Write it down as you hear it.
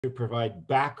to provide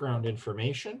background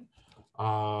information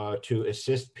to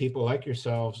assist people like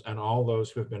yourselves and all those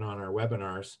who have been on our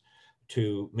webinars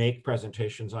to make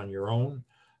presentations on your own.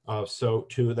 So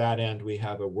to that end, we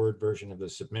have a Word version of the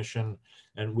submission,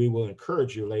 and we will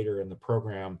encourage you later in the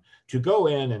program to go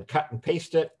in and cut and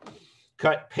paste it,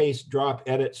 cut, paste, drop,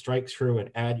 edit, strike through,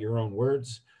 and add your own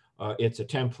words. It's a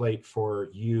template for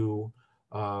you,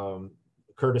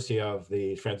 courtesy of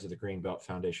the Friends of the Greenbelt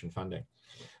Foundation funding.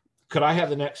 Could I have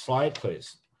the next slide,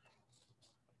 please?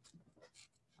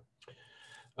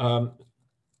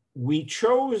 We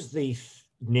chose the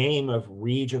name of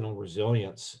regional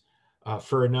resilience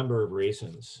for a number of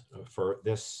reasons for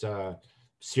this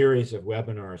series of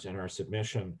webinars in our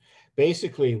submission.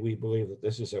 Basically, we believe that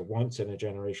this is a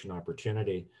once-in-a-generation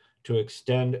opportunity to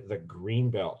extend the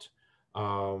Greenbelt.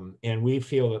 And we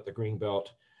feel that the Greenbelt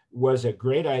was a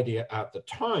great idea at the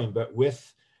time, but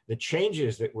with the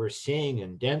changes that we're seeing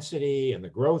in density and the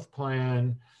growth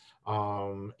plan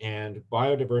and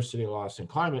biodiversity loss and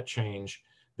climate change,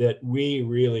 that we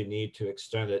really need to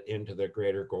extend it into the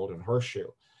greater Golden Horseshoe.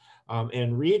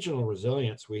 And regional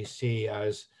resilience we see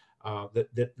as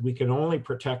that we can only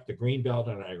protect the Greenbelt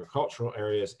and agricultural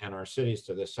areas and our cities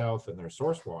to the south and their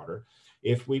source water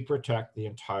if we protect the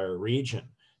entire region,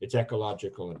 its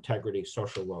ecological integrity,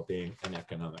 social well-being, and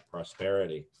economic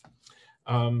prosperity.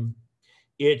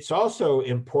 It's also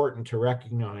important to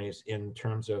recognize in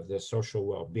terms of the social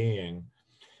well-being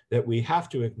that we have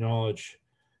to acknowledge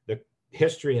the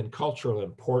history and cultural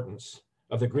importance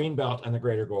of the Greenbelt and the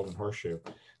greater Golden Horseshoe.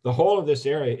 The whole of this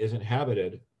area is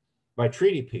inhabited by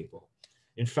treaty people.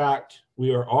 In fact,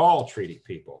 we are all treaty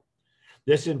people.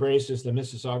 This embraces the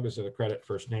Mississaugas of the Credit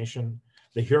First Nation,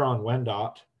 the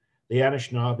Huron-Wendat, the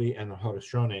Anishinaabe, and the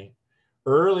Haudenosaunee,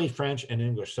 early French and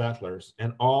English settlers,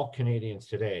 and all Canadians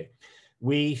today.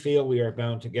 We feel we are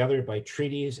bound together by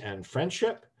treaties and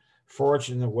friendship, forged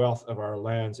in the wealth of our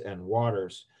lands and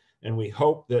waters. And we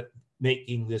hope that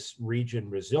making this region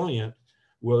resilient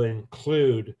will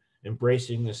include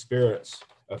embracing the spirits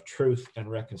of truth and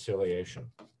reconciliation.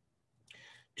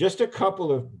 Just a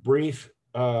couple of brief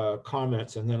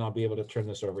comments, and then I'll be able to turn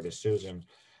this over to Susan.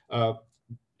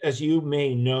 As you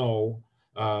may know,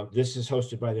 this is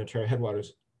hosted by the Ontario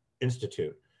Headwaters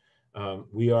Institute.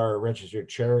 We are a registered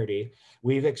charity.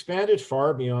 We've expanded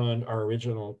far beyond our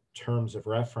original terms of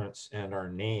reference and our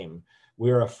name.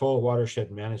 We are a full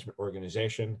watershed management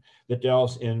organization that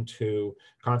delves into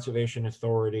conservation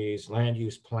authorities, land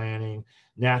use planning,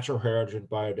 natural heritage and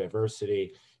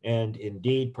biodiversity, and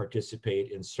indeed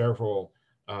participate in several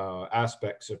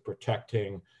aspects of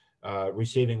protecting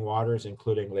receiving waters,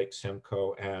 including Lake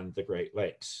Simcoe and the Great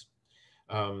Lakes.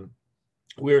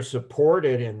 We're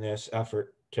supported in this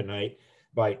effort tonight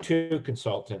by two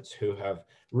consultants who have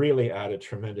really added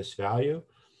tremendous value.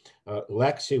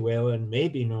 Lexi Whalen may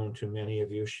be known to many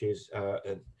of you. She's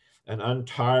an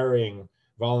untiring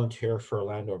volunteer for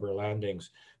Land Over Landings,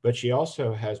 but she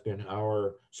also has been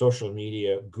our social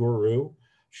media guru.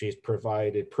 She's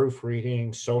provided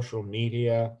proofreading, social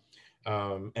media,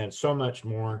 and so much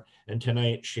more. And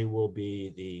tonight she will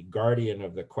be the guardian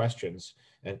of the questions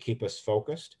and keep us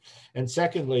focused. And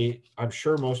secondly, I'm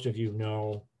sure most of you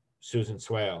know Susan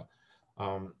Swale.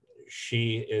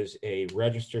 She is a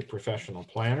registered professional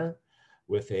planner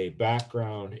with a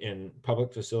background in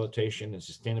public facilitation and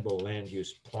sustainable land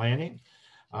use planning.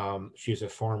 She's a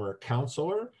former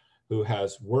counselor who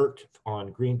has worked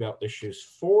on Greenbelt issues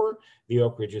for the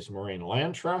Oak Ridges Moraine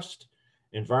Land Trust,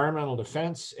 environmental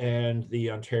defense, and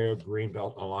the Ontario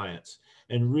Greenbelt Alliance,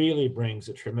 and really brings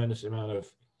a tremendous amount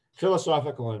of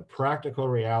philosophical and practical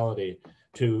reality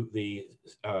to the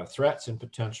threats and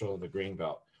potential of the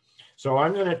Greenbelt. So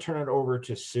I'm going to turn it over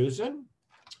to Susan,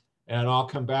 and I'll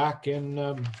come back in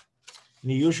the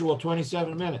usual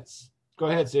 27 minutes. Go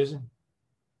ahead, Susan.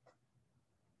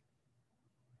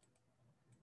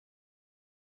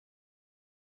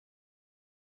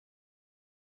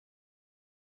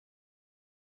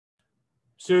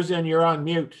 Susan, you're on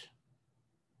mute.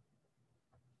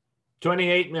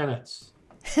 28 minutes.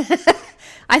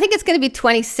 I think it's going to be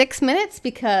 26 minutes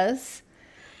because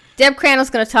Deb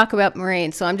Crandall's going to talk about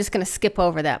moraine, so I'm just going to skip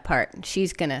over that part, and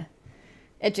she's going to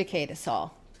educate us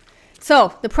all.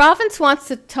 So the province wants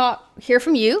to hear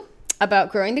from you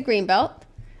about growing the Greenbelt,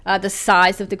 the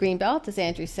size of the Greenbelt, as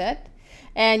Andrew said,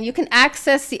 and you can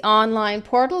access the online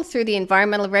portal through the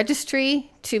Environmental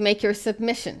Registry to make your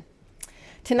submission.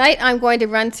 Tonight, I'm going to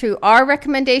run through our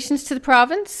recommendations to the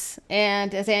province,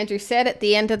 and as Andrew said, at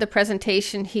the end of the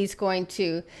presentation, he's going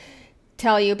to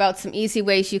tell you about some easy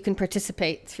ways you can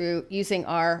participate through using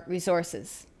our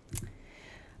resources.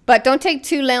 But don't take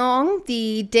too long.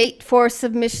 The date for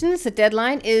submissions, the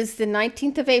deadline, is the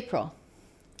 19th of April.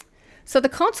 So the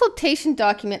consultation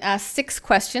document asks 6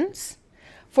 questions.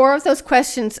 4 of those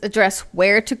questions address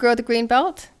where to grow the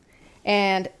Greenbelt,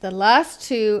 and the last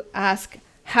 2 ask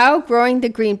how growing the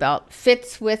Greenbelt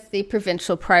fits with the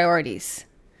provincial priorities.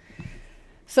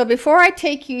 So before I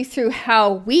take you through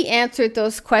how we answered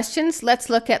those questions, let's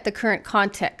look at the current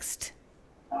context.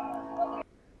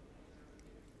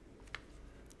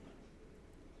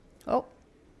 Oh,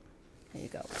 there you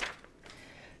go.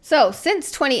 So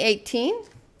since 2018,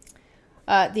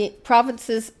 the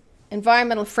province's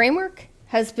environmental framework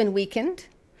has been weakened.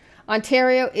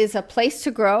 Ontario is a place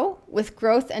to grow, with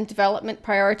growth and development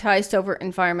prioritized over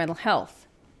environmental health.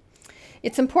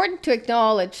 It's important to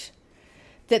acknowledge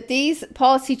that these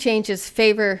policy changes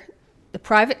favor the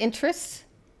private interests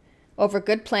over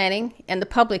good planning and the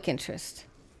public interest.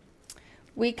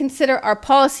 We consider our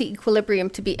policy equilibrium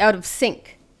to be out of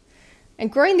sync.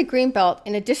 And growing the Greenbelt,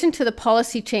 in addition to the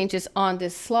policy changes on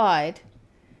this slide,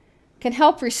 can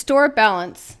help restore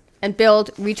balance and build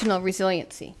regional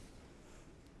resiliency.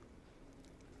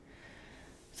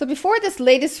 So before this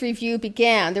latest review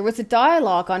began, there was a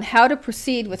dialogue on how to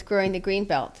proceed with growing the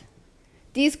Greenbelt.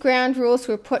 These ground rules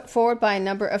were put forward by a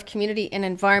number of community and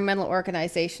environmental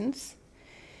organizations.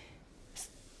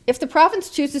 If the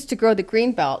province chooses to grow the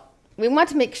Greenbelt, we want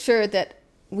to make sure that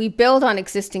we build on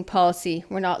existing policy,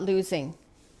 we're not losing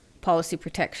policy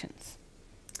protections.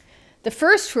 The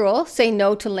first rule, say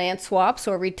no to land swaps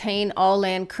or retain all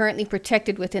land currently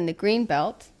protected within the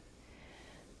Greenbelt,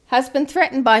 has been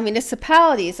threatened by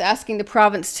municipalities asking the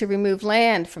province to remove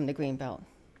land from the Greenbelt.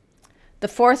 The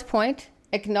fourth point,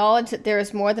 acknowledge that there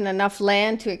is more than enough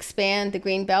land to expand the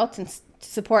Greenbelt and to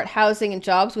support housing and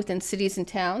jobs within cities and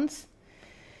towns,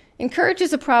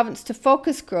 encourages the province to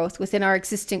focus growth within our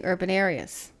existing urban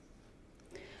areas.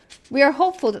 We are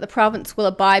hopeful that the province will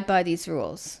abide by these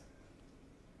rules.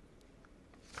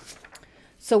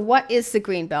 So what is the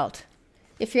Greenbelt?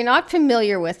 If you're not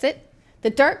familiar with it, the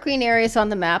dark green areas on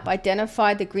the map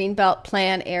identify the Greenbelt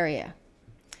Plan area,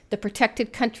 the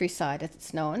protected countryside as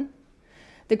it's known.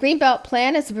 The Greenbelt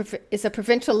Plan is a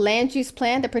provincial land use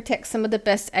plan that protects some of the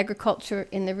best agriculture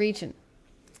in the region.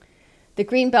 The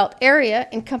Greenbelt area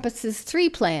encompasses 3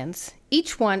 plans.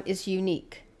 Each one is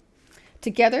unique.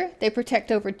 Together, they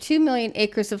protect over 2 million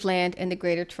acres of land in the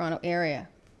Greater Toronto Area.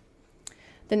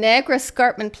 The Niagara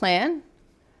Escarpment Plan,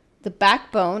 the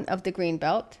backbone of the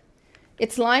Greenbelt,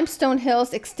 its limestone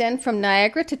hills extend from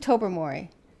Niagara to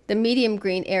Tobermory, the medium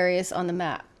green areas on the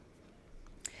map.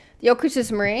 The Oak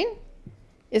Ridges Moraine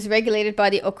is regulated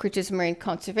by the Oak Ridges Moraine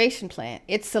Conservation Plan.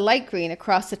 It's the light green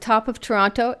across the top of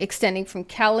Toronto, extending from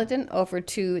Caledon over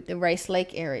to the Rice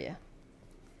Lake area.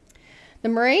 The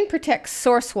moraine protects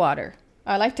source water.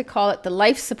 I like to call it the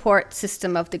life support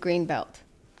system of the Greenbelt.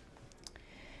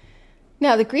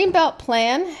 Now, the Greenbelt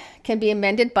Plan can be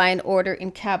amended by an order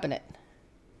in Cabinet.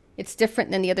 It's different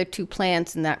than the other 2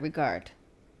 plans in that regard.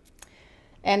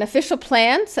 And official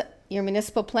plans, your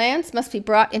municipal plans, must be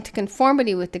brought into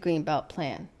conformity with the Greenbelt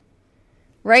Plan.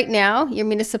 Right now, your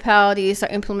municipalities are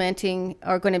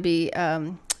going to be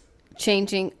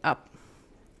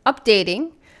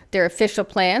updating their official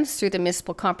plans through the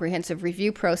Municipal Comprehensive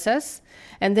Review process,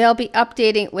 and they'll be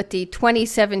updating with the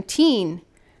 2017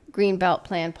 Greenbelt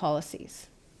Plan policies.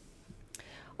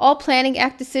 All Planning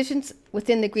Act decisions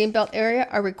within the Greenbelt area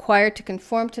are required to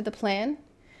conform to the plan,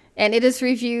 and it is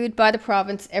reviewed by the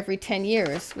province every 10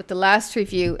 years, with the last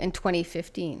review in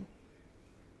 2015.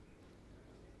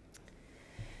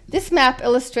 This map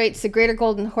illustrates the Greater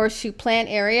Golden Horseshoe Plan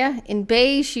area. In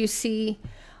beige, you see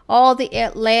all the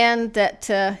land that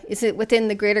is within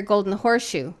the Greater Golden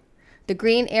Horseshoe. The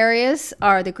green areas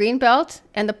are the Greenbelt,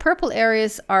 and the purple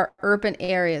areas are urban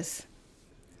areas.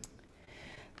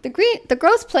 The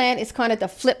growth plan is kind of the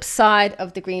flip side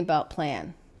of the Greenbelt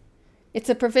Plan. It's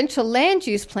a provincial land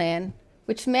use plan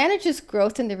which manages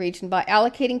growth in the region by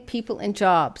allocating people and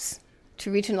jobs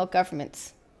to regional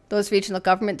governments. Those regional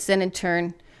governments then in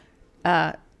turn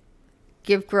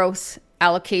give growth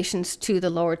allocations to the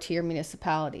lower tier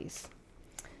municipalities.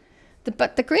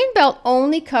 But the Greenbelt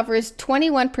only covers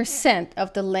 21%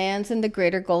 of the lands in the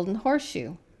Greater Golden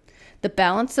Horseshoe. The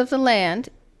balance of the land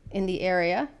in the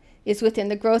area is within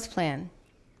the growth plan.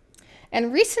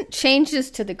 And recent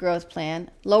changes to the growth plan,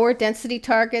 lower density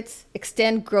targets,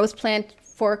 extend growth plan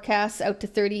forecasts out to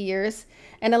 30 years,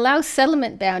 and allow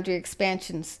settlement boundary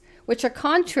expansions, which are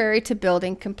contrary to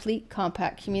building complete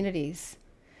compact communities.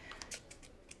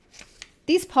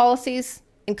 These policies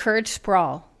encourage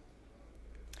sprawl.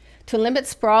 To limit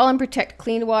sprawl and protect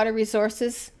clean water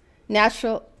resources,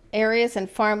 natural areas, and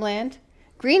farmland,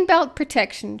 Greenbelt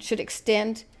protection should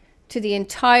extend to the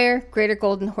entire Greater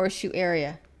Golden Horseshoe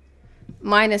area,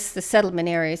 minus the settlement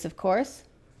areas, of course.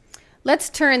 Let's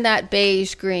turn that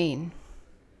beige green.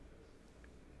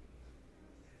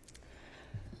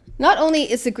 Not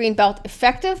only is the Greenbelt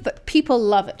effective, but people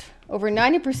love it. Over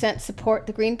 90% support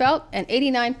the Greenbelt and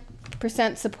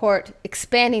 89% support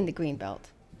expanding the Greenbelt.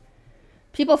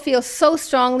 People feel so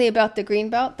strongly about the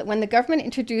Greenbelt that when the government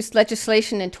introduced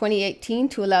legislation in 2018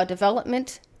 to allow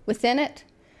development within it,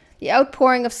 the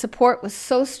outpouring of support was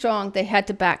so strong they had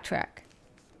to backtrack.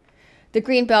 The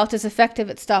Greenbelt is effective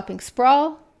at stopping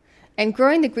sprawl, and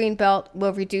growing the Greenbelt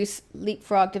will reduce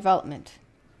leapfrog development,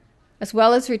 as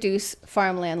well as reduce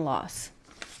farmland loss.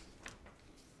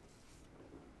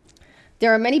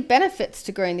 There are many benefits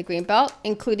to growing the Greenbelt,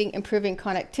 including improving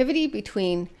connectivity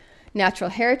between natural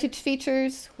heritage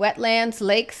features, wetlands,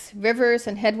 lakes, rivers,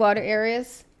 and headwater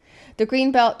areas. The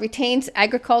Greenbelt retains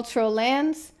agricultural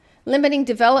lands, limiting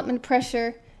development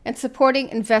pressure and supporting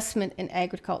investment in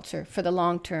agriculture for the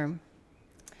long term.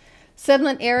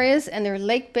 Settlement areas and their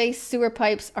lake-based sewer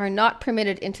pipes are not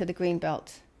permitted into the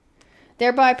Greenbelt,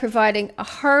 thereby providing a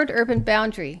hard urban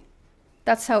boundary.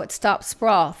 That's how it stops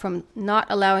sprawl from not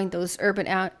allowing those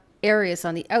urban areas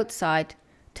on the outside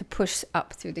to push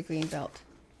up through the Greenbelt.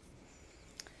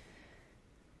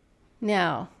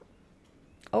 Now,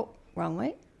 wrong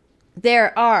way.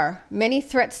 There are many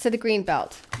threats to the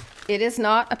Greenbelt. It is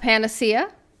not a panacea,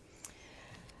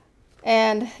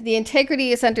 and the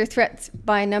integrity is under threat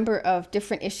by a number of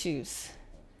different issues.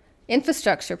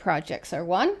 Infrastructure projects are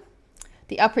one.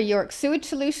 The Upper York sewage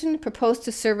solution proposed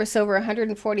to service over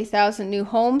 140,000 new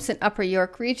homes in Upper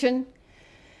York region,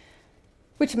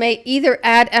 which may either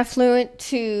add effluent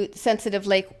to sensitive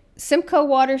Lake Simcoe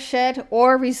watershed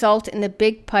or result in the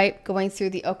big pipe going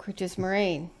through the Oak Ridges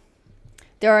Moraine.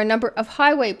 There are a number of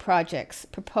highway projects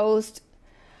proposed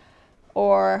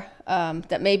or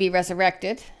that may be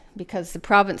resurrected because the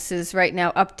province is right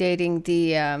now updating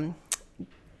the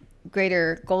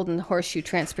Greater Golden Horseshoe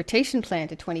Transportation Plan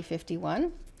to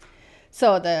 2051.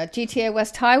 So the GTA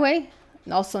West Highway,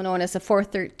 also known as the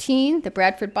 413, the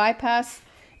Bradford Bypass,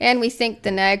 and we think the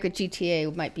Niagara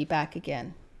GTA might be back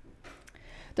again.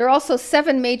 There are also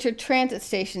 7 major transit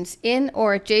stations in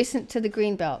or adjacent to the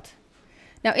Greenbelt.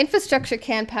 Now, infrastructure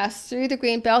can pass through the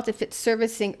Greenbelt if it's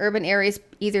servicing urban areas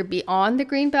either beyond the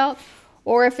Greenbelt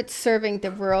or if it's serving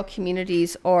the rural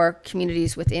communities or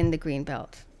communities within the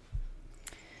Greenbelt.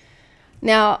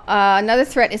 Now, another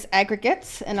threat is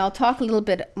aggregates, and I'll talk a little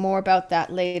bit more about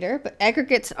that later. But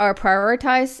aggregates are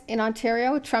prioritized in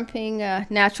Ontario, trumping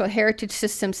natural heritage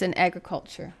systems and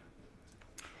agriculture.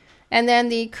 And then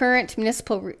the current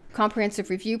municipal comprehensive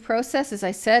review process, as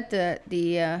I said,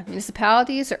 the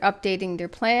municipalities are updating their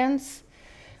plans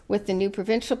with the new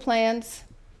provincial plans.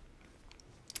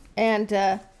 And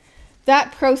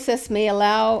that process may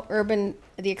allow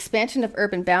the expansion of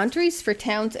urban boundaries for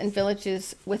towns and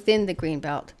villages within the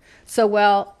Greenbelt. So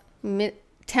while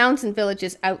towns and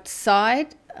villages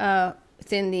outside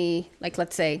within the, like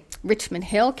let's say, Richmond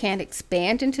Hill can't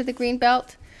expand into the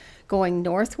Greenbelt going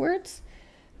northwards,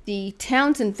 the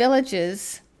towns and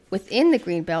villages within the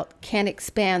Greenbelt can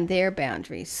expand their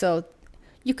boundaries. So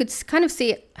you could kind of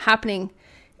see it happening.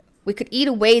 We could eat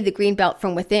away the Greenbelt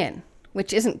from within,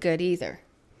 which isn't good either.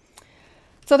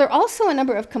 So there are also a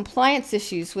number of compliance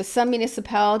issues with some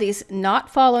municipalities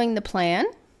not following the plan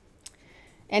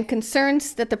and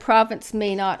concerns that the province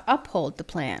may not uphold the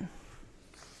plan.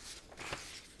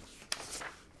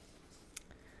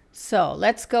 So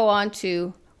let's go on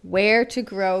to where to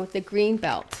grow the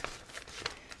Greenbelt.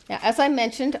 Now, as I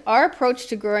mentioned, our approach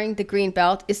to growing the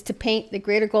Greenbelt is to paint the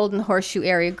Greater Golden Horseshoe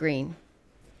area green.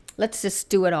 Let's just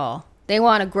do it all. They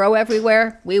want to grow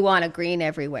everywhere. We want to green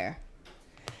everywhere.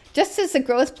 Just as the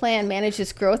growth plan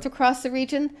manages growth across the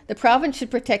region, the province should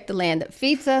protect the land that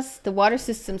feeds us, the water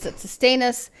systems that sustain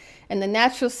us, and the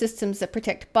natural systems that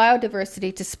protect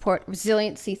biodiversity to support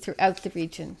resiliency throughout the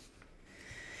region.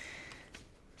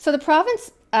 So the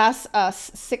province asks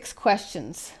us 6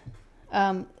 questions.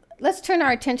 Let's turn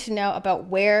our attention now about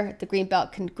where the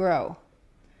Greenbelt can grow.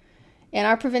 In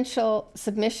our provincial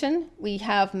submission, we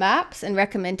have maps and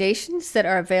recommendations that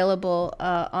are available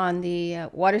on the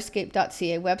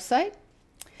waterscape.ca website.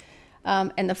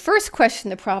 And the first question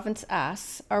the province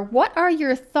asks are, what are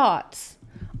your thoughts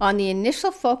on the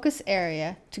initial focus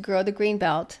area to grow the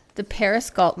Greenbelt, the Paris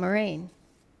Galt Moraine?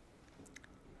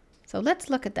 So let's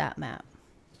look at that map.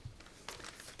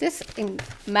 This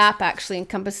map actually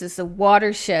encompasses the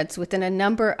watersheds within a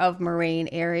number of moraine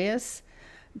areas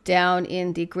down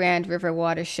in the Grand River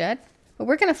watershed. But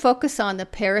we're going to focus on the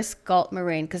Paris Galt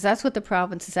Moraine because that's what the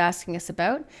province is asking us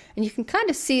about. And you can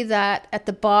kind of see that at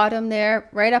the bottom there,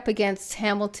 right up against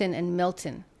Hamilton and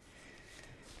Milton.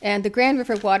 And the Grand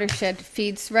River watershed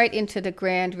feeds right into the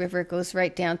Grand River, goes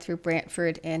right down through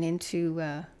Brantford and into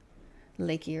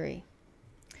Lake Erie.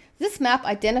 This map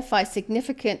identifies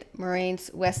significant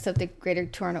moraines west of the Greater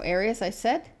Toronto Area, as I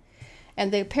said.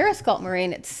 And the Paris Galt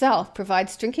Moraine itself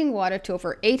provides drinking water to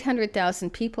over 800,000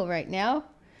 people right now.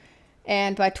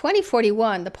 And by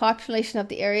 2041, the population of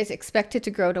the area is expected to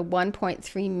grow to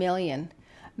 1.3 million,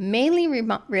 mainly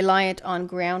reliant on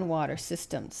groundwater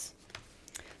systems.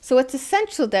 So it's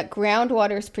essential that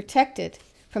groundwater is protected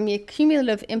from the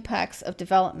cumulative impacts of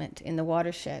development in the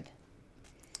watershed.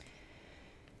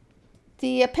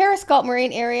 The Paris Galt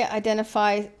Moraine area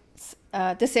identifies,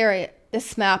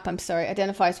 this map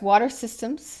identifies water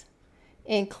systems,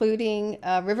 including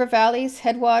river valleys,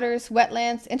 headwaters,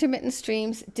 wetlands, intermittent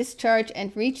streams, discharge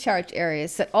and recharge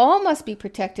areas that all must be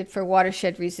protected for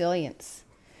watershed resilience.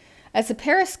 As the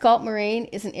Paris Galt Moraine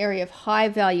is an area of high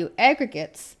value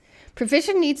aggregates,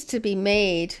 provision needs to be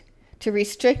made to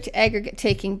restrict aggregate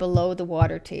taking below the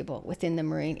water table within the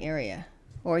moraine area,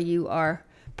 or you are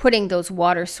putting those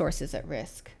water sources at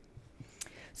risk.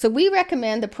 So we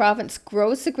recommend the province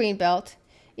grows the Greenbelt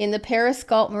in the Paris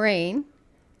Galt Moraine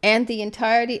and the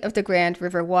entirety of the Grand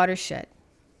River watershed.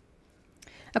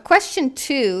 Question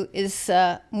 2 is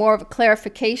more of a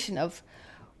clarification of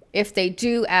if they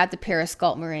do add the Paris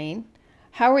Galt Moraine,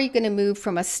 how are you going to move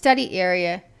from a study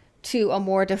area to a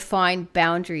more defined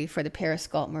boundary for the Paris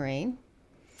Galt Moraine?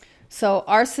 So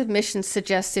our submission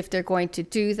suggests if they're going to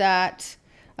do that,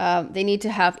 they need to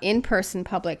have in-person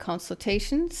public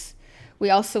consultations.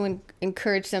 We also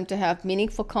encourage them to have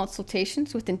meaningful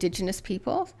consultations with Indigenous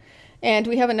people. And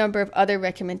we have a number of other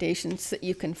recommendations that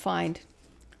you can find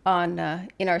on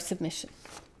in our submission.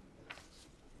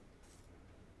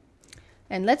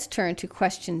 And let's turn to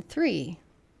question 3,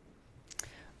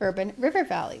 urban river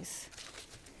valleys.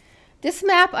 This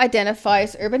map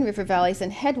identifies urban river valleys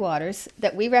and headwaters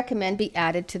that we recommend be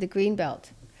added to the Greenbelt.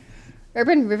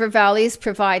 Urban river valleys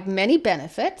provide many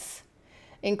benefits,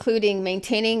 including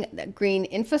maintaining green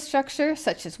infrastructure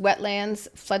such as wetlands,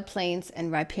 floodplains,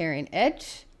 and riparian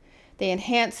edge. They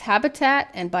enhance habitat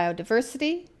and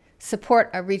biodiversity, support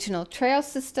a regional trail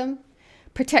system,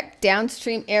 protect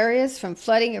downstream areas from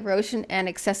flooding, erosion, and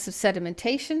excessive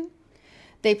sedimentation.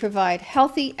 They provide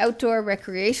healthy outdoor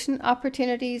recreation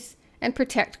opportunities and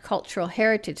protect cultural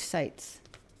heritage sites.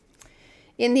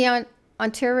 In the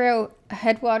Ontario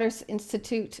Headwaters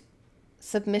Institute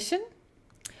submission,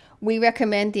 we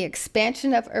recommend the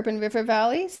expansion of urban river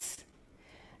valleys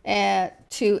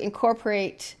to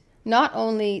incorporate not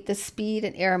only the Speed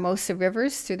and Aramosa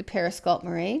rivers through the Paris Galt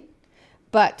Moraine,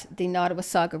 but the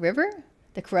Nottawasaga River,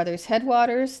 the Carruthers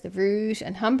Headwaters, the Rouge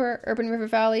and Humber urban river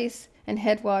valleys and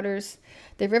headwaters,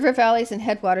 the river valleys and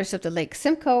headwaters of the Lake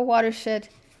Simcoe watershed,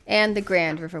 and the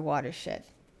Grand River watershed.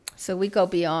 So we go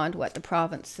beyond what the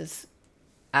province is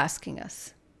asking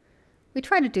us. We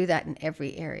try to do that in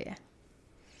every area.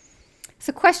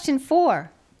 So question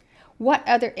 4, what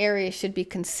other areas should be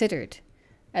considered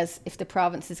as if the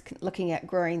province is looking at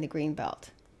growing the Greenbelt?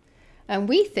 And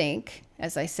we think,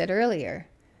 as I said earlier,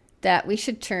 that we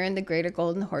should turn the Greater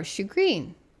Golden Horseshoe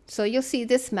green. So you'll see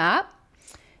this map.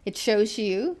 It shows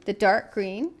you the dark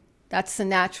green. That's the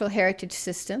natural heritage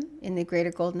system in the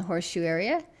Greater Golden Horseshoe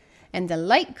area. And the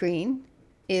light green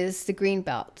is the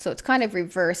Greenbelt. So it's kind of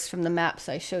reversed from the maps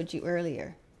I showed you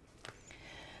earlier.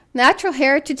 Natural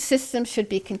heritage systems should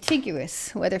be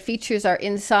contiguous, whether features are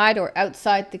inside or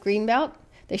outside the Greenbelt.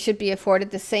 They should be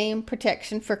afforded the same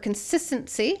protection for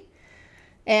consistency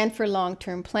and for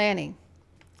long-term planning.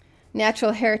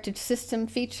 Natural heritage system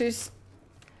features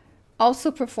also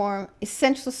perform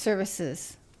essential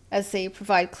services as they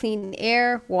provide clean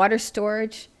air, water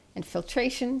storage, and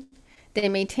filtration. They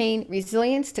maintain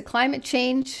resilience to climate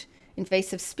change,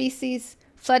 invasive species,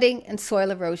 flooding, and soil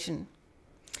erosion.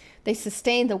 They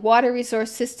sustain the water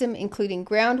resource system, including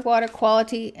groundwater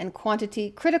quality and quantity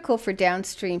critical for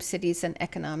downstream cities and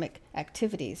economic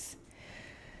activities.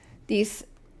 These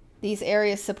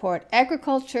areas support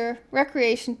agriculture,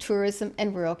 recreation, tourism,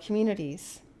 and rural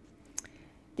communities.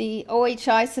 The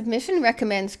OHI submission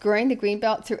recommends growing the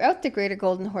Greenbelt throughout the Greater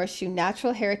Golden Horseshoe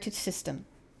Natural Heritage System.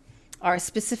 Our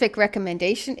specific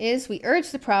recommendation is we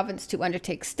urge the province to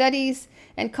undertake studies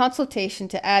and consultation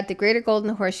to add the Greater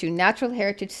Golden Horseshoe Natural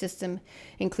Heritage System,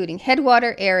 including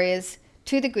headwater areas,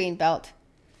 to the Greenbelt.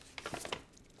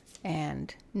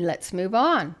 And let's move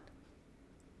on.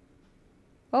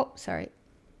 Oh, sorry.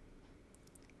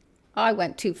 I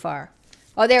went too far.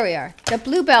 Oh, there we are. The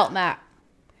Blue Belt map.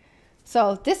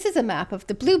 So this is a map of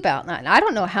the Blue Belt. Now, I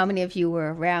don't know how many of you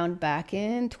were around back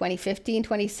in 2015,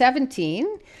 2017,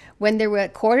 when a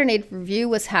coordinated review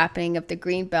was happening of the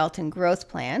Greenbelt and Growth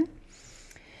Plan.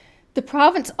 The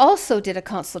province also did a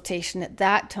consultation at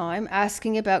that time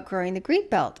asking about growing the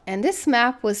Greenbelt. And this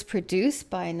map was produced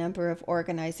by a number of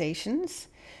organizations,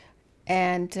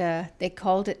 and they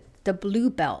called it the Blue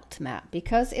Belt map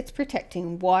because it's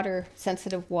protecting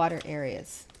sensitive water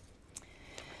areas.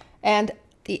 And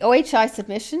the OHI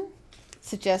submission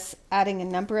suggests adding a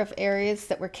number of areas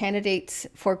that were candidates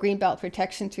for Greenbelt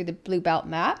protection through the Blue Belt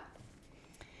map.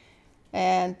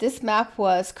 And this map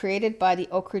was created by the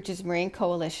Oak Ridges Moraine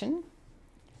Coalition.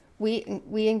 We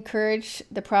encourage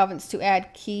the province to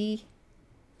add key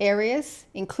areas,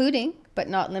 including, but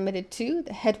not limited to,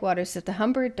 the headwaters of the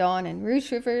Humber, Don, and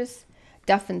Rouge Rivers,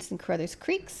 Duffins and Carruthers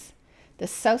Creeks, the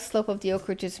south slope of the Oak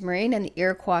Ridges Moraine and the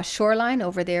Iroquois shoreline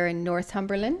over there in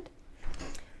Northumberland,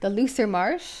 the Luther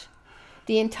Marsh,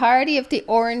 the entirety of the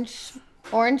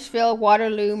Orangeville,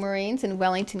 Waterloo Moraines in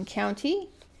Wellington County,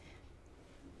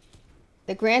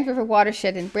 the Grand River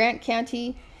watershed in Brant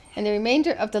County, and the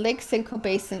remainder of the Lake Simcoe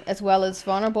Basin, as well as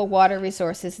vulnerable water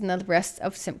resources in the rest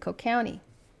of Simcoe County.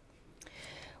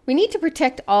 We need to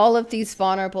protect all of these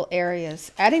vulnerable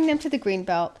areas. Adding them to the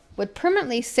Greenbelt would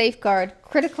permanently safeguard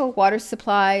critical water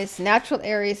supplies, natural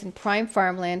areas, and prime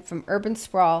farmland from urban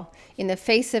sprawl in the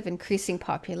face of increasing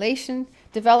population,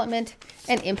 development,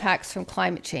 and impacts from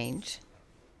climate change.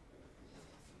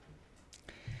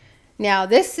 Now,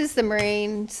 this is the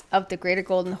Moraines of the Greater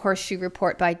Golden Horseshoe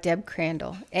report by Deb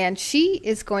Crandall, and she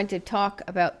is going to talk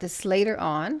about this later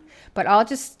on, but I'll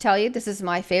just tell you this is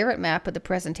my favorite map of the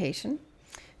presentation.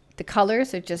 The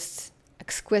colors are just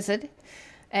exquisite.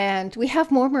 And we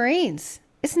have more moraines.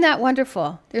 Isn't that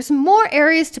wonderful? There's more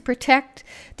areas to protect.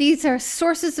 These are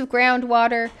sources of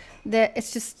groundwater. That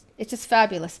it's just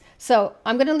fabulous. So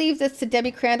I'm going to leave this to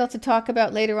Debbie Crandall to talk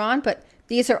about later on, but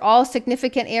these are all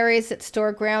significant areas that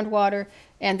store groundwater,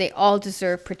 and they all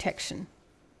deserve protection.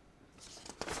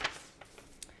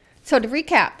 So to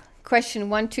recap, question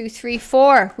 1, 2, 3,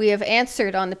 4, we have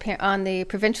answered on the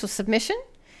provincial submission.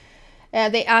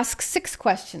 They ask 6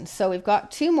 questions, so we've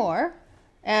got 2 more.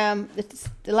 The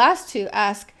last 2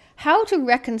 ask how to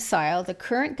reconcile the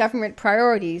current government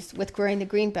priorities with growing the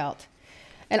Greenbelt.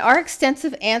 And our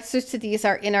extensive answers to these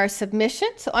are in our submission.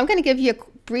 So I'm going to give you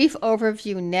a brief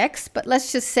overview next, but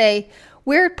let's just say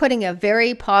we're putting a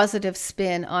very positive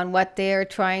spin on what they're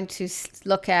trying to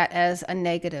look at as a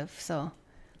negative. So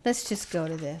let's just go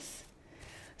to this.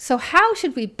 So how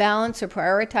should we balance or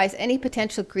prioritize any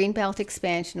potential Greenbelt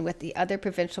expansion with the other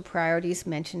provincial priorities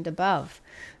mentioned above?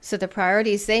 So the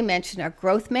priorities they mention are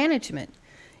growth management,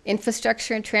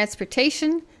 infrastructure and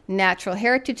transportation, natural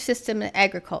heritage system, and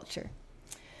agriculture.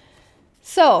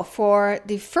 So for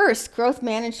the first, growth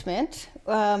management,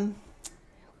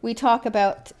 we talk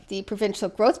about the provincial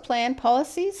growth plan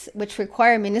policies, which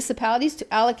require municipalities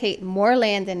to allocate more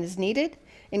land than is needed,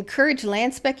 encourage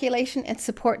land speculation, and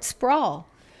support sprawl,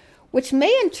 which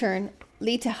may in turn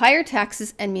lead to higher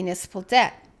taxes and municipal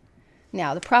debt.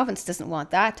 Now, the province doesn't want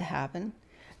that to happen.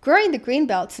 Growing the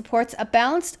Greenbelt supports a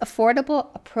balanced, affordable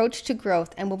approach to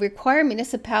growth and will require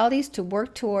municipalities to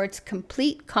work towards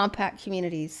complete compact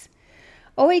communities.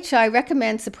 OHI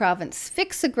recommends the province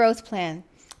fix a growth plan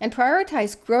and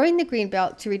prioritize growing the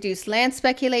Greenbelt to reduce land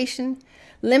speculation,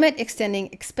 limit extending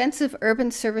expensive urban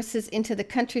services into the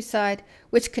countryside,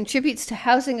 which contributes to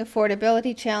housing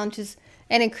affordability challenges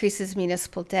and increases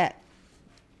municipal debt.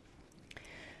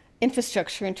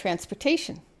 Infrastructure and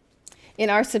transportation. In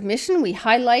our submission, we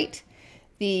highlight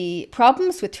the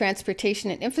problems with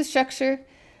transportation and infrastructure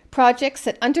projects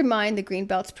that undermine the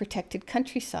Greenbelt's protected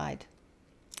countryside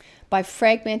by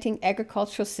fragmenting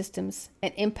agricultural systems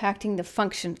and impacting the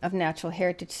function of natural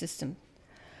heritage systems.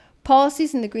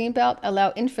 Policies in the Greenbelt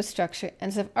allow infrastructure, and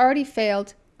as I've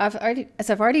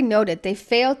already noted, they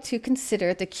fail to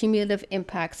consider the cumulative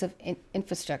impacts of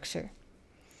infrastructure.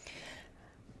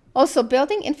 Also,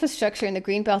 building infrastructure in the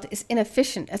Greenbelt is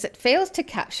inefficient as it fails to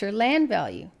capture land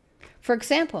value. For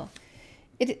example,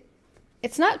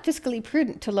 it's not fiscally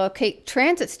prudent to locate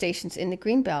transit stations in the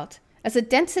Greenbelt, as a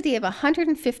density of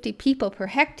 150 people per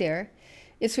hectare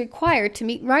is required to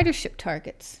meet ridership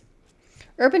targets.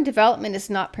 Urban development is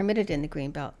not permitted in the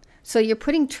Greenbelt, so you're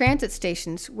putting transit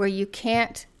stations where you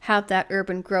can't have that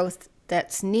urban growth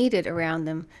that's needed around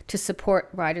them to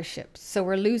support ridership. So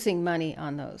we're losing money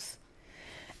on those.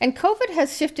 And COVID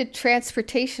has shifted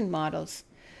transportation models,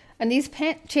 and these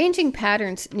changing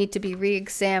patterns need to be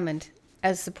re-examined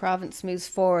as the province moves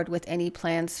forward with any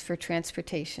plans for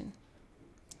transportation.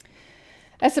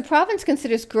 As the province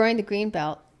considers growing the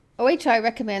Greenbelt, OHI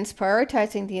recommends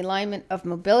prioritizing the alignment of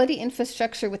mobility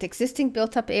infrastructure with existing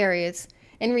built-up areas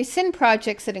and rescind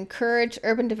projects that encourage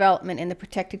urban development in the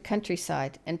protected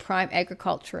countryside and prime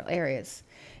agricultural areas,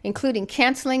 including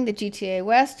canceling the GTA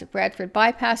West, Bradford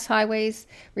bypass highways,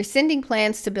 rescinding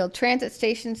plans to build transit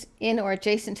stations in or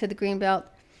adjacent to the Greenbelt,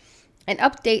 and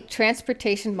update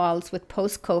transportation models with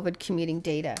post-COVID commuting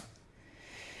data.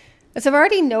 As I've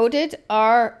already noted,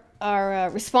 our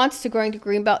response to growing the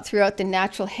Greenbelt throughout the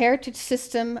natural heritage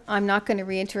system, I'm not going to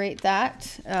reiterate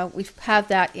that. We have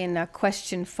that in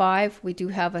question 5. We do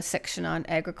have a section on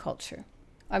agriculture.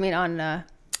 On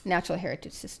natural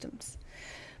heritage systems.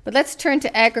 But let's turn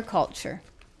to agriculture.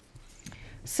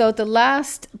 So the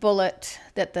last bullet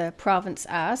that the province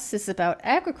asks is about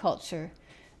agriculture.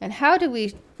 And how do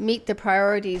we meet the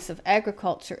priorities of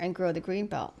agriculture and grow the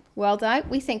Greenbelt? Well,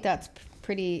 we think that's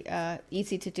pretty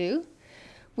easy to do.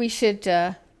 We should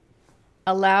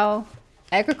allow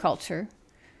agriculture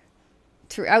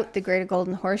throughout the Greater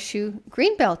Golden Horseshoe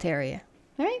Greenbelt area,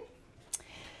 right?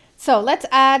 So let's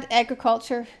add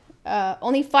agriculture.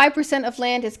 Only 5% of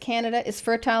land in Canada is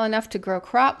fertile enough to grow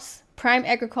crops. Prime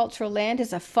agricultural land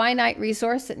is a finite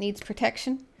resource that needs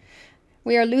protection.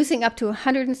 We are losing up to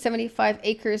 175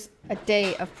 acres a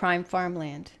day of prime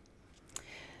farmland.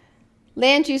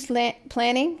 Land use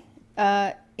planning,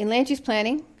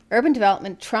 urban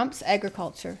development trumps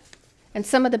agriculture, and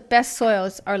some of the best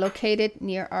soils are located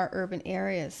near our urban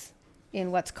areas in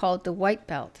what's called the White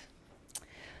Belt.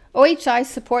 OHI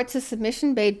supports a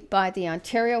submission made by the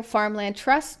Ontario Farmland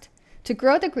Trust to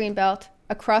grow the Greenbelt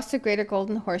across the Greater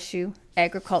Golden Horseshoe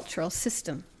agricultural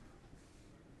system.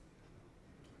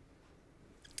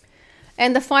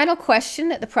 And the final question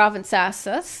that the province asks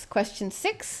us, question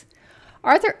 6,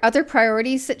 are there other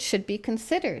priorities that should be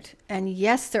considered? And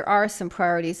yes, there are some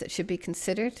priorities that should be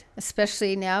considered,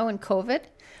 especially now in COVID.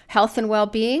 Health and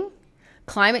well-being,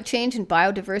 climate change and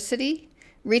biodiversity,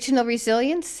 regional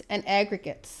resilience, and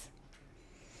aggregates.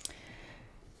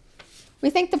 We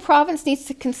think the province needs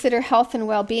to consider health and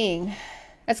well-being,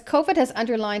 as COVID has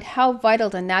underlined how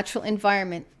vital the natural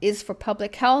environment is for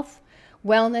public health,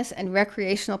 wellness, and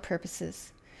recreational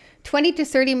purposes. 20 to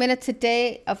 30 minutes a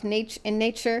day in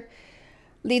nature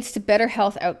leads to better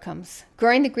health outcomes.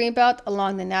 Growing the Greenbelt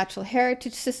along the natural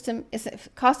heritage system is a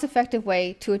cost-effective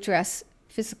way to address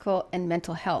physical and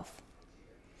mental health.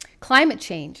 Climate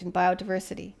change and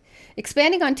biodiversity.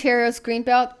 Expanding Ontario's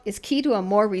Greenbelt is key to a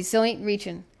more resilient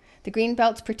region. The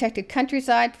Greenbelt's protected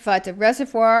countryside provides a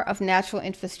reservoir of natural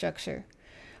infrastructure.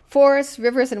 Forests,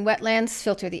 rivers, and wetlands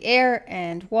filter the air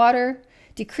and water,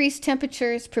 decrease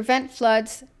temperatures, prevent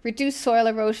floods, reduce soil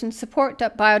erosion, support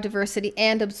biodiversity,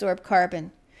 and absorb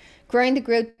carbon. Growing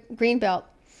the Greenbelt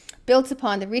builds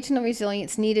upon the regional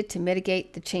resilience needed to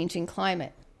mitigate the changing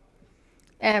climate.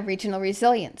 And regional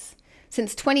resilience.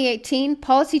 Since 2018,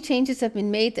 policy changes have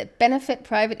been made that benefit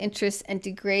private interests and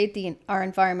degrade our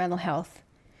environmental health.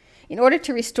 In order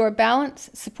to restore balance,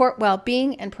 support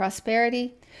well-being and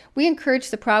prosperity, we encourage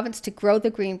the province to grow the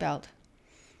Greenbelt.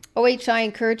 OHI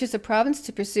encourages the province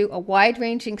to pursue a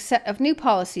wide-ranging set of new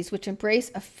policies which embrace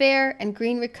a fair and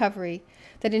green recovery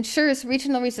that ensures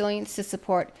regional resilience to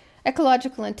support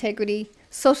ecological integrity,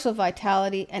 social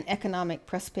vitality, and economic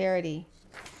prosperity.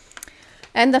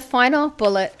 And the final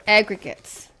bullet,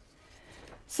 aggregates.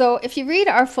 So if you read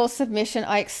our full submission,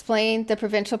 I explained the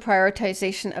provincial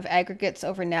prioritization of aggregates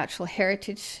over natural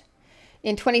heritage.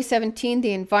 In 2017,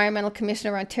 the Environmental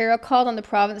Commissioner of Ontario called on the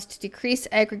province to decrease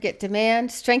aggregate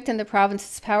demand, strengthen the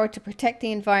province's power to protect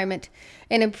the environment,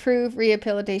 and improve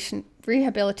rehabilitation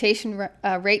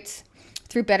rates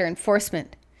through better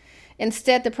enforcement.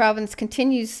 Instead, the province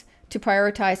continues to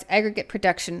prioritize aggregate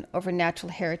production over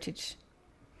natural heritage.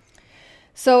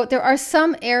 So there are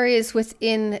some areas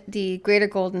within the Greater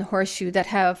Golden Horseshoe that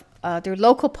have their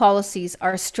local policies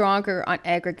are stronger on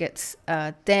aggregates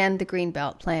than the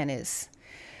Greenbelt plan is.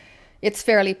 It's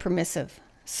fairly permissive.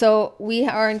 So we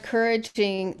are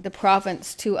encouraging the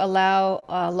province to allow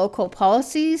local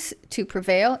policies to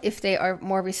prevail if they are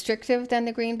more restrictive than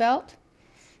the Greenbelt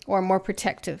or more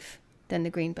protective than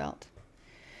the Greenbelt.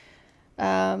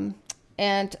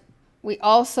 And we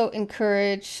also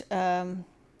encourage our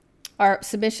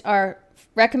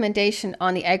recommendation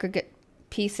on the aggregate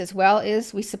piece as well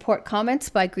is we support comments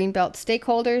by Greenbelt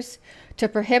stakeholders to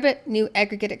prohibit new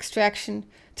aggregate extraction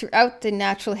throughout the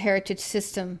natural heritage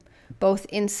system, both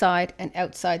inside and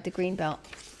outside the Greenbelt.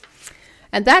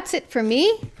 And that's it for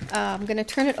me. I'm going to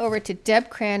turn it over to Deb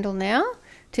Crandall now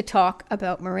to talk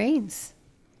about moraines.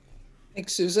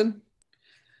 Thanks, Susan.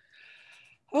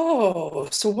 Oh,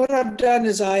 so what I've done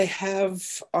is I have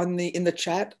in the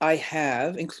chat, I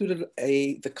have included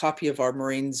the copy of our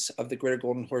Moraines of the Greater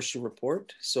Golden Horseshoe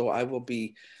report. So I will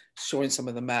be showing some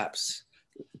of the maps.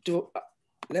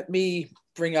 Let me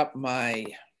bring up my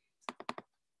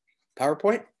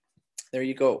PowerPoint. There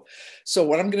you go. So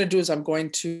what I'm going to do is I'm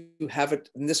going to have it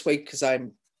in this way because I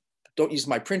don't use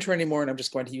my printer anymore, and I'm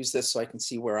just going to use this so I can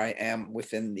see where I am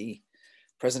within the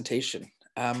presentation.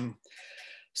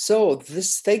 So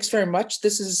thanks very much.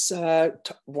 This is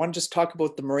one just talk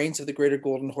about the Moraines of the Greater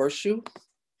Golden Horseshoe.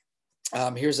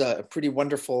 Here's a pretty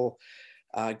wonderful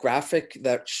graphic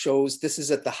that shows this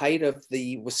is at the height of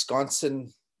the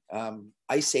Wisconsin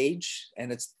ice age,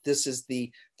 and this is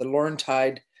the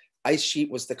Laurentide ice sheet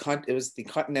was the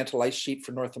continental ice sheet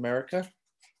for North America,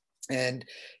 and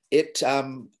it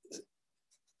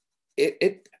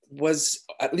was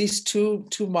at least two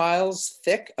miles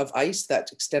thick of ice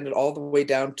that extended all the way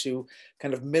down to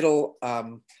kind of middle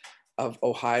of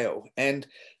Ohio. And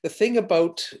the thing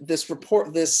about this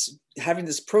report, having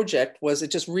this project, was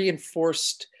it just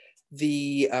reinforced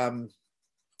the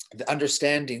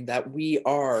understanding that we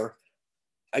are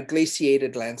a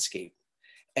glaciated landscape.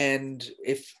 And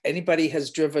if anybody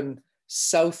has driven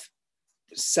south,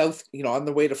 on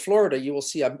the way to Florida, you will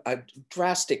see a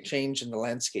drastic change in the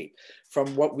landscape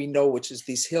from what we know, which is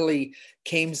these hilly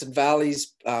cames and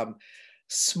valleys,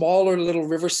 smaller little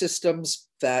river systems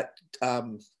but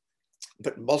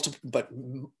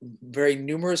very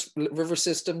numerous river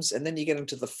systems. And then you get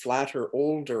into the flatter,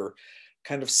 older,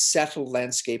 kind of settled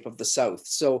landscape of the South.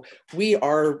 So we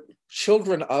are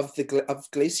children of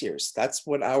glaciers. That's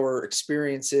what our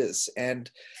experience is. And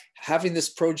doing this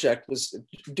project was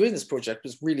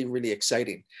really, really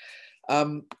exciting.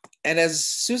 And as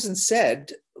Susan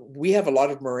said, we have a lot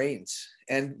of moraines.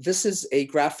 And this is a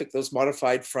graphic that was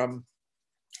modified from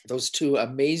those two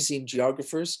amazing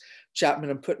geographers,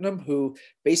 Chapman and Putnam, who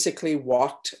basically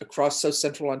walked across South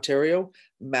Central Ontario,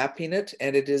 mapping it.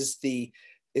 And it's the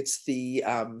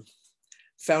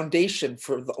foundation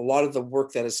for a lot of the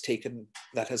work that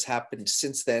has happened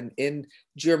since then in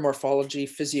geomorphology,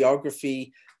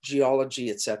 physiography,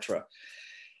 geology, etc.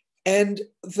 And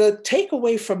the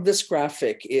takeaway from this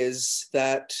graphic is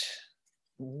that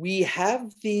we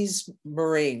have these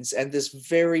moraines and this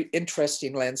very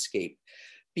interesting landscape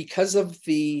because of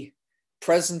the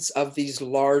presence of these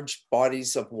large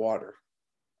bodies of water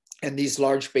and these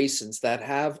large basins that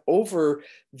have over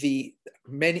the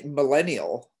many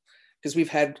millennial, because we've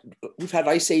had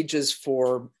ice ages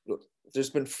there's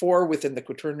been 4 within the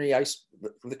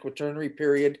Quaternary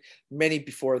period, many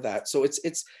before that. So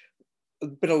it's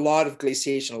been a lot of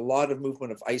glaciation, a lot of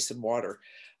movement of ice and water.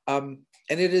 And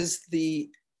it is the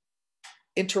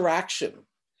interaction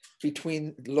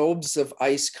between lobes of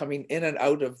ice coming in and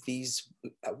out of these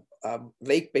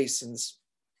lake basins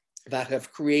that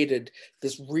have created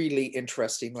this really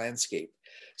interesting landscape.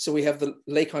 So we have the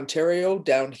Lake Ontario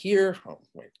down here. Oh,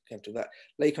 wait, can't do that.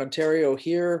 Lake Ontario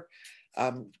here,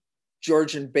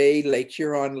 Georgian Bay, Lake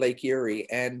Huron, Lake Erie.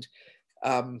 And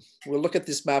we'll look at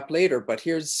this map later, but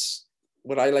here's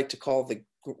what I like to call the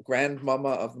grandmama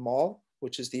of them all,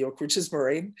 which is the Oak Ridges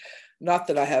Moraine. Not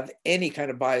that I have any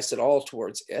kind of bias at all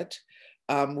towards it.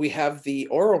 We have the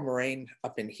Oro Moraine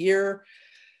up in here.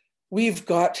 We've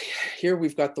got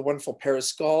the wonderful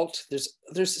Periscalt.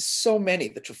 There's so many.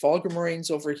 The Trafalgar Moraines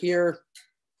over here.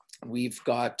 We've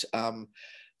got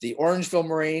the Orangeville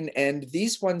Moraine, and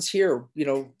these ones here,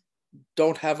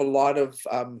 don't have a lot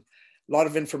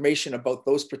of information about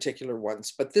those particular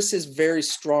ones. But this is very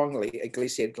strongly a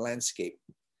glaciated landscape.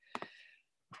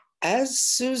 As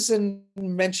Susan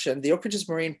mentioned, the Oak Ridges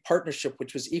Moraine Partnership,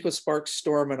 which was EcoSpark,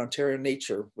 Storm, and Ontario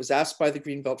Nature, was asked by the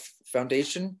Greenbelt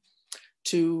Foundation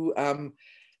to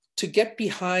get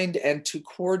behind and to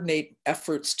coordinate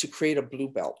efforts to create a blue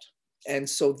belt. And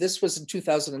so this was in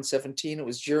 2017. It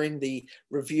was during the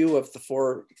review of the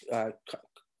four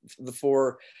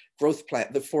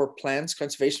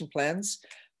conservation plans.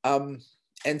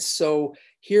 And so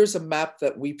here's a map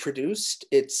that we produced.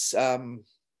 It's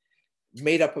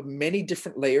made up of many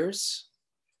different layers.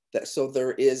 So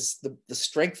there is the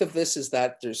strength of this is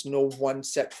that there's no one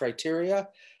set criteria.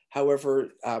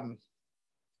 However,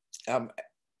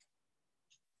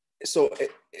 so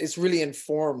it's really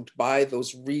informed by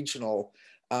those the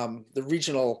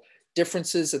regional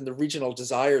differences and the regional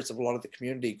desires of a lot of the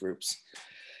community groups.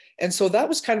 And so that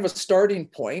was kind of a starting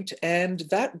point, and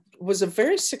that was a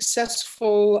very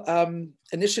successful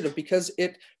initiative because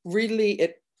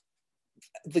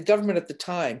the government at the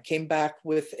time came back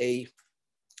with a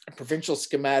provincial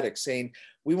schematic saying,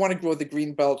 we want to grow the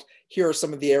Greenbelt. Here are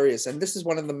some of the areas. And this is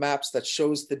one of the maps that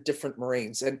shows the different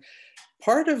moraines. And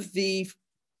part of the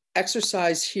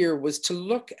exercise here was to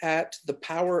look at the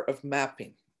power of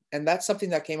mapping. And that's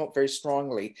something that came up very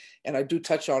strongly. And I do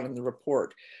touch on in the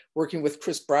report, working with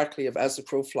Chris Brackley of As the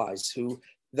Crow Flies, who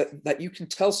that you can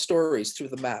tell stories through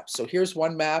the map. So here's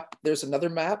one map, there's another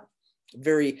map,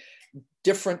 very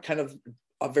different, kind of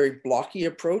a very blocky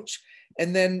approach.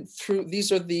 And then through, these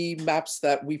are the maps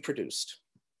that we produced.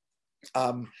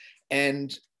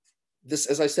 And this,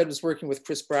 as I said, was working with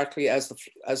Chris Brackley as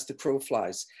the Crow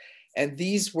Flies. And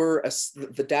these were,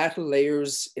 the data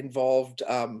layers involved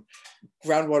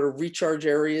groundwater recharge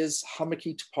areas,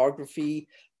 hummocky topography,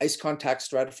 ice contact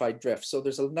stratified drift. So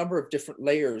there's a number of different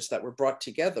layers that were brought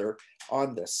together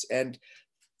on this. And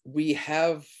we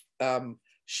have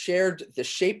shared the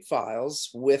shape files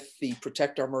with the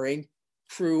Protect Our Moraine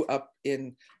crew up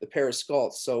in the Paris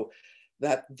Gulf, so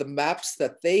that the maps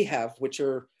that they have, which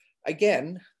are,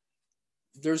 again,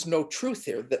 there's no truth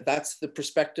here. That's the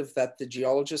perspective that the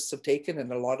geologists have taken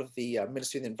and a lot of the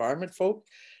Ministry of the Environment folk.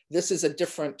 This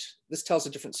tells a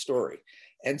different story.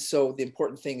 And so the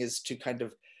important thing is to kind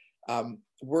of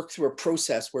work through a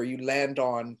process where you land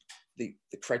on the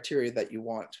criteria that you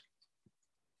want.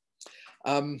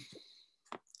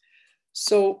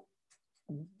 So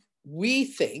we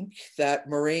think that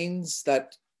moraines,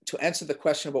 that to answer the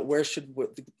question about where should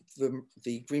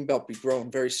the Greenbelt be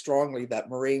grown, very strongly that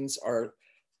moraines are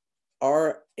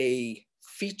a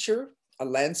feature, a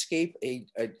landscape, a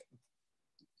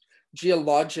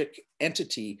geologic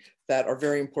entity that are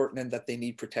very important and that they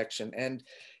need protection. And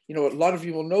you know, a lot of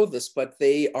you will know this, but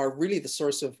they are really the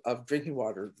source of drinking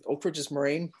water. Oak Ridges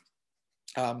Moraine,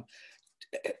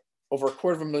 over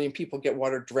 250,000 people get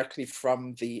water directly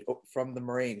from the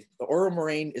moraine. The Oro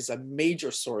Moraine is a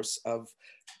major source of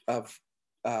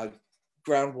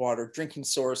groundwater, drinking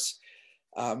source,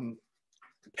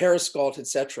 periscalt,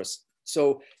 etc.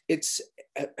 So it's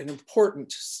an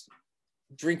important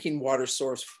drinking water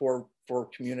source for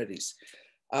communities.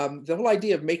 The whole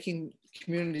idea of making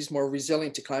communities more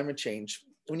resilient to climate change,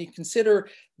 when you consider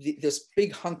this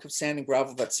big hunk of sand and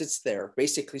gravel that sits there,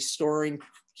 basically storing,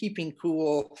 keeping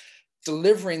cool,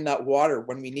 delivering that water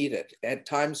when we need it at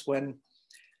times when,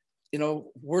 you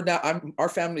know, our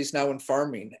family's now in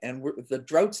farming, and the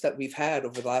droughts that we've had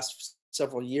over the last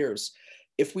several years,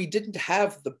 if we didn't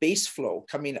have the base flow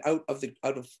coming out of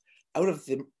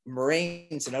the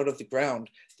moraines and out of the ground,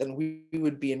 then we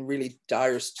would be in really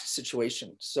dire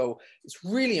situation. So it's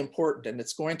really important, and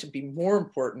it's going to be more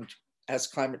important as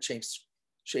climate change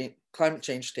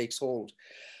takes hold.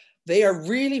 They are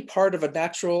really part of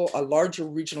a larger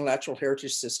regional natural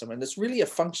heritage system. And it's really a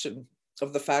function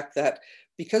of the fact that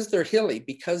because they're hilly,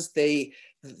 because this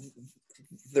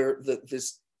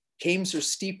cames are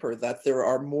steeper, that there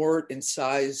are more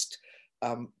incised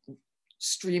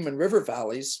stream and river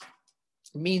valleys,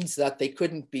 means that they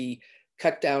couldn't be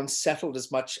cut down, settled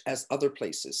as much as other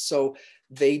places. So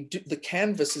the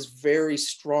canvas is very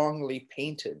strongly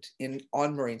painted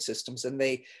on moraine systems, and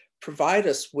they provide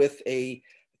us with a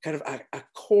kind of a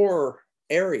core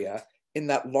area in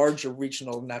that larger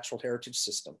regional natural heritage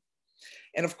system.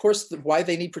 And of course, why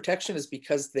they need protection is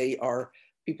because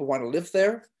people want to live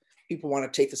there, people want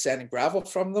to take the sand and gravel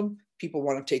from them, people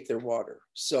want to take their water.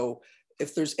 So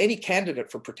if there's any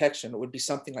candidate for protection, it would be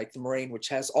something like the moraine, which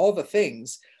has all the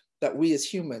things that we as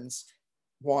humans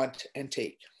want and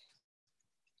take.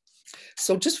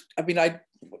 So I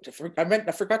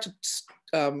forgot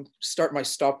to start my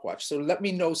stopwatch. So let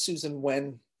me know, Susan,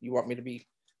 when you want me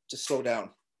to slow down.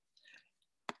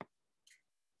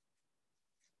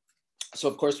 So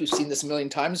of course, we've seen this a million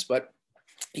times, but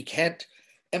you can't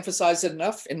emphasize it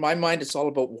enough. In my mind, it's all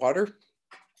about water.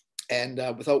 And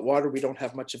without water, we don't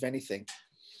have much of anything.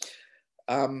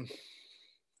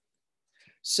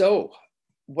 So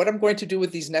what I'm going to do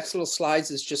with these next little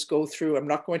slides is just go through, I'm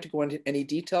not going to go into any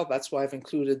detail. That's why I've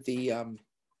included the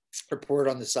report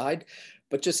on the side,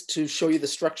 but just to show you the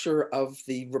structure of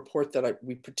the report that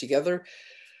we put together.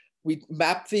 We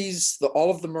mapped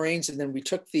all of the moraines, and then we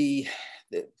took the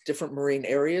different moraine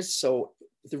areas. So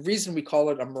the reason we call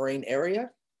it a moraine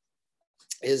area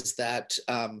is that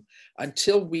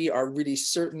until we are really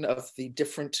certain of the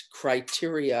different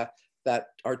criteria that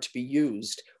are to be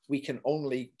used, we can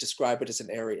only describe it as an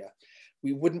area.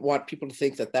 We wouldn't want people to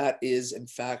think that that is, in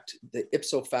fact, the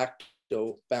ipso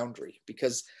facto boundary,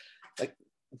 because like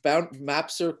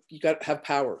maps you got to have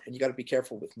power, and you got to be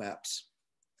careful with maps.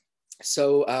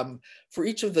 So for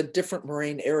each of the different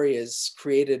moraine areas,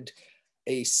 created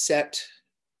a set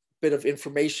bit of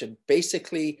information.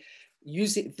 Basically,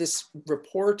 using this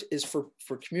report is for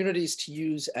communities to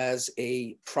use as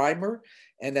a primer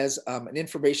and as an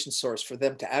information source for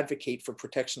them to advocate for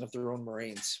protection of their own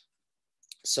moraines.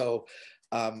 So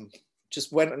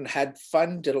just went and had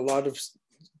fun, did a lot of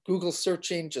Google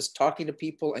searching, just talking to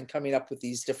people and coming up with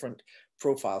these different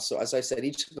profiles. So as I said,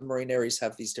 each of the moraine areas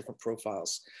have these different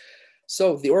profiles.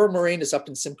 So the Ora Moraine is up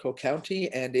in Simcoe County,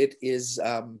 and it is,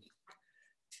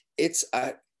 it's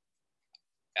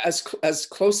as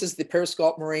close as the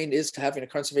Periscott Moraine is to having a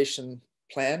conservation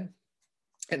plan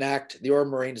and act. The Ora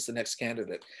Moraine is the next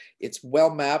candidate. It's well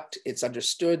mapped, it's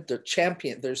understood,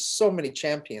 there's so many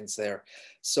champions there.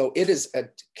 So it is a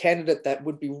candidate that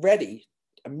would be ready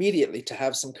immediately to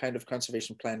have some kind of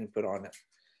conservation planning put on it.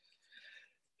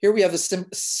 Here we have the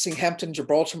Singhampton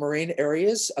Gibraltar Moraine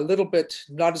areas, a little bit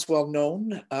not as well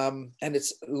known, and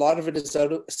it's a lot of it is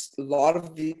out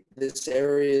of this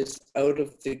area is out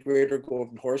of the Greater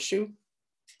Golden Horseshoe,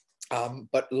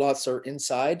 but lots are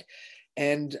inside.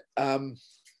 And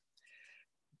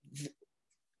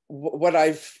what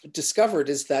I've discovered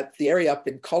is that the area up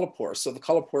in Collapore, so the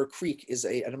Collapore Creek is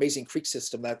an amazing creek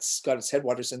system that's got its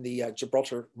headwaters in the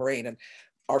Gibraltar Moraine, and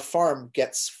our farm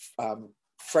gets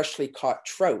freshly caught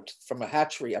trout from a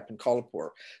hatchery up in Collapore.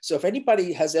 So if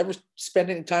anybody has ever spent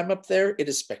any time up there, it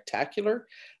is spectacular,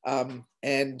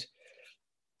 and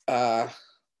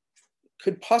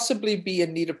could possibly be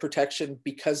in need of protection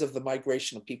because of the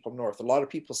migration of people north. A lot of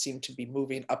people seem to be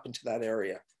moving up into that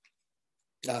area.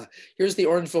 Here's the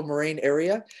Orangeville Moraine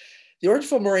area. The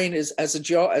Orangeville Moraine is,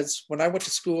 as when I went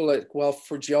to school at Guelph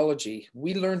for geology,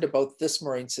 we learned about this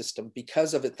moraine system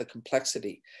because of the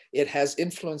complexity. It has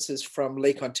influences from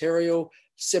Lake Ontario,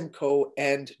 Simcoe,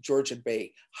 and Georgian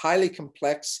Bay. Highly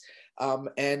complex,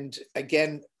 and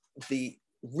again, the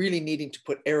really needing to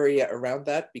put area around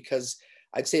that, because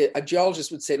I'd say a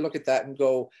geologist would say, look at that and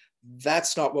go,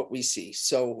 that's not what we see.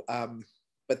 So,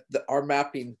 but our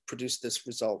mapping produced this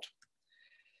result.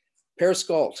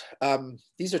 Periscott,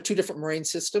 these are two different moraine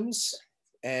systems,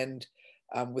 and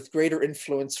with greater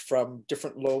influence from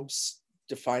different lobes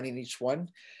defining each one.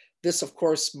 This, of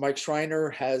course, Mike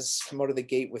Schreiner has come out of the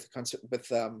gate with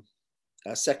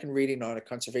a second reading on a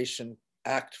conservation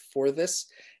act for this,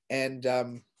 and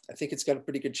I think it's got a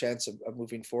pretty good chance of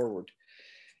moving forward.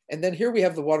 And then here we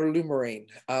have the Waterloo Moraine,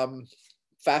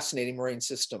 fascinating moraine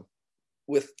system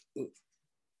with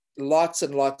lots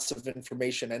and lots of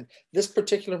information. And this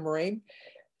particular moraine,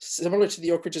 similar to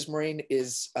the Oak Ridges Moraine,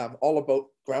 is all about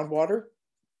groundwater.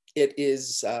 It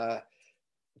is,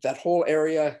 that whole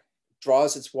area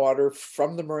draws its water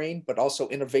from the moraine, but also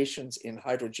innovations in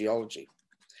hydrogeology.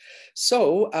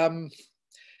 So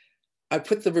I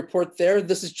put the report there.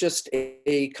 This is just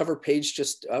a cover page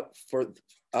just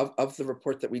of the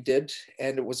report that we did.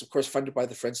 And it was, of course, funded by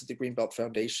the Friends of the Greenbelt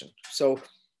Foundation. So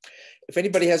if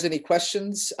anybody has any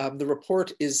questions, the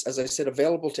report is, as I said,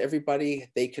 available to everybody.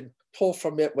 They can pull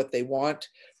from it what they want.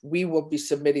 We will be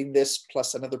submitting this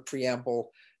plus another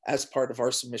preamble as part of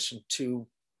our submission to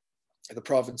the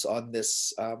province on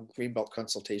this Greenbelt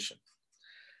consultation.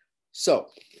 So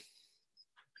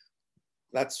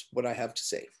that's what I have to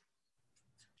say.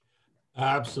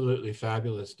 Absolutely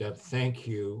fabulous, Deb. Thank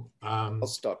you. I'll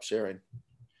stop sharing.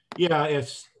 Yeah,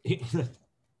 if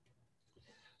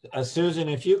Susan,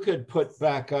 if you could put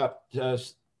back up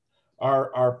just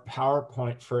our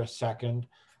PowerPoint for a second.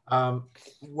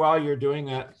 While you're doing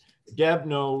that, Deb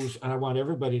knows, and I want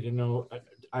everybody to know,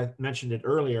 I mentioned it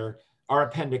earlier, our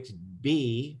Appendix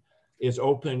B is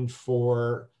open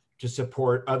to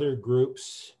support other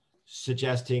groups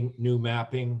suggesting new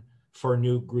mapping for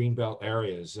new Greenbelt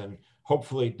areas. And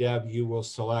hopefully, Deb, you will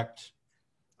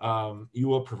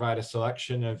provide a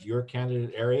selection of your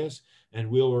candidate areas, and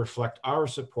we'll reflect our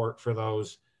support for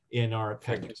those in our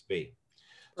Appendix B.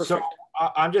 Perfect. So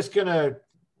I'm just going to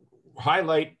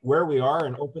highlight where we are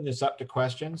and open this up to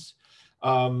questions.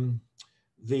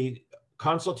 The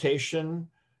consultation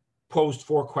posed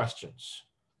 4 questions.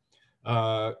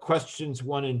 Questions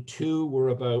 1 and 2 were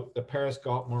about the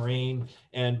Periscott Moraine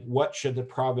and what should the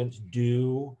province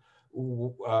do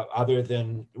other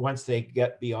than once they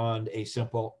get beyond a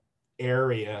simple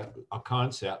area, a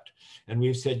concept. And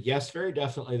we've said, yes, very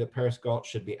definitely the Periscott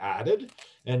should be added.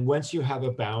 And once you have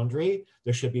a boundary,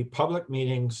 there should be public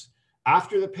meetings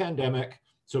after the pandemic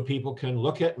so people can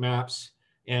look at maps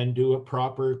and do a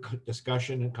proper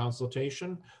discussion and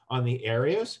consultation on the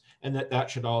areas, and that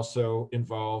should also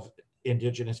involve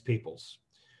Indigenous peoples.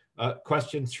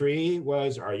 Question 3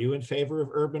 was, are you in favor of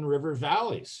urban river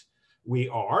valleys? We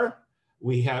are.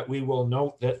 We will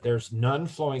note that there's none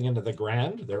flowing into the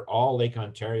Grand. They're all Lake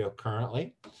Ontario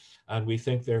currently. And we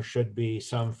think there should be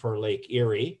some for Lake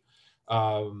Erie.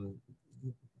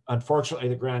 Unfortunately,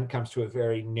 the Grand comes to a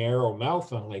very narrow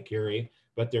mouth on Lake Erie,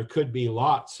 but there could be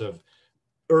lots of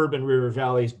urban river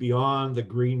valleys beyond the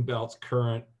Greenbelt's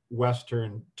current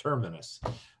western terminus.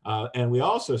 And we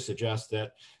also suggest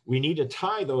that we need to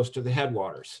tie those to the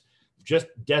headwaters. Just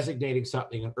designating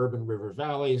something in urban river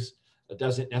valleys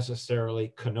doesn't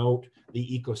necessarily connote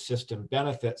the ecosystem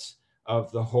benefits of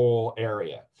the whole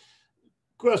area.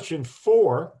 Question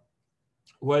 4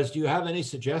 was, do you have any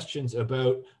suggestions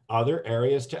about other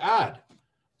areas to add?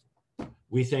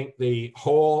 We think the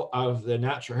whole of the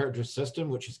natural heritage system,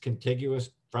 which is contiguous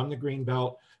from the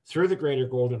Greenbelt through the Greater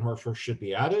Golden Horseshoe, should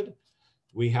be added.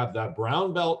 We have the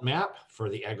Brown Belt map for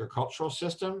the agricultural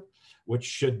system, which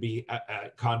should be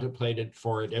contemplated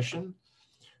for addition.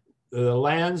 The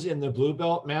lands in the Blue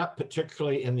Belt map,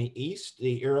 particularly in the east,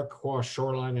 the Iroquois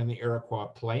shoreline and the Iroquois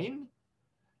plain,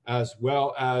 as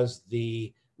well as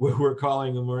the, what we're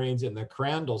calling the moraines in the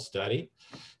Crandall study.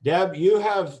 Deb, you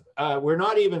have, we're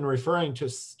not even referring to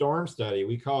storm study,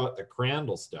 we call it the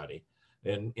Crandall study.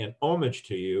 In homage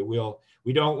to you,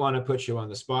 we don't want to put you on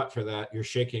the spot for that. You're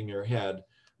shaking your head.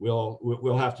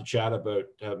 We'll have to chat about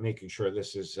making sure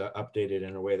this is updated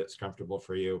in a way that's comfortable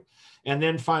for you. And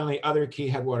then finally, other key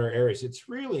headwater areas. It's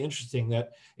really interesting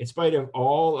that in spite of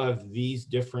all of these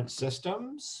different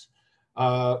systems,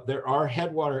 there are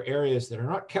headwater areas that are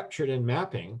not captured in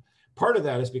mapping. Part of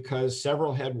that is because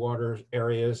several headwater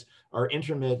areas are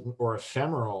intermittent or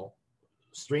ephemeral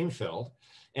stream filled,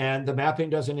 and the mapping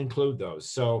doesn't include those.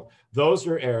 So those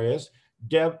are areas.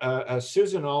 Deb,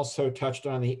 Susan also touched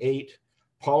on the 8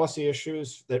 policy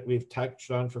issues that we've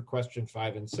touched on for question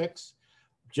 5 and 6.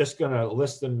 Just gonna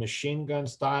list them machine gun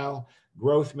style: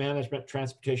 growth management,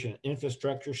 transportation and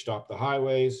infrastructure, stop the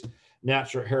highways,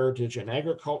 natural heritage and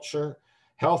agriculture,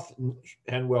 health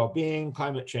and well-being,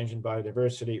 climate change and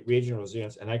biodiversity, regional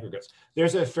resilience, and aggregates.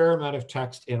 There's a fair amount of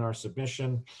text in our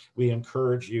submission. We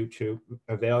encourage you to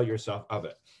avail yourself of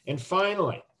it. And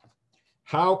finally,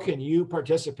 how can you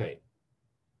participate?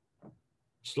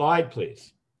 Slide,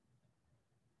 please.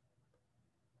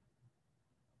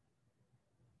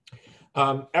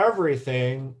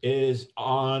 Everything is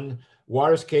on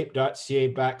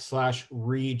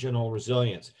waterscape.ca/regional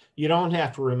resilience. You don't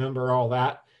have to remember all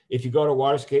that. If you go to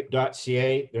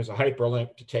waterscape.ca, there's a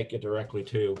hyperlink to take you directly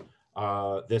to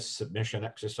this submission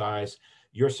exercise.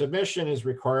 Your submission is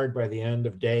required by the end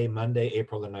of day, Monday,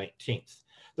 April the 19th.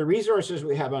 The resources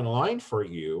we have online for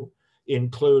you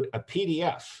include a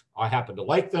PDF. I happen to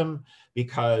like them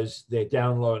because they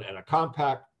download in a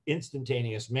compact,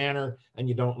 instantaneous manner, and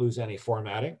you don't lose any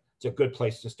formatting. It's a good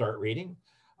place to start reading.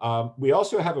 We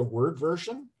also have a Word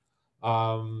version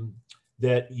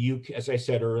that you, as I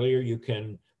said earlier, you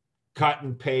can cut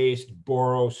and paste,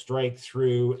 borrow, strike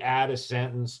through, add a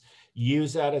sentence,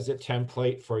 use that as a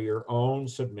template for your own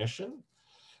submission.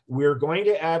 We're going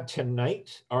to add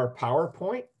tonight our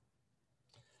PowerPoint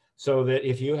so that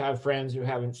if you have friends who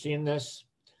haven't seen this,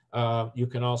 you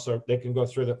can also, they can go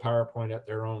through the PowerPoint at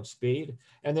their own speed.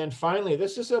 And then finally,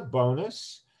 this is a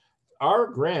bonus. Our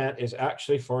grant is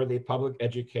actually for the public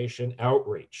education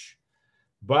outreach,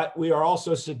 but we are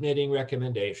also submitting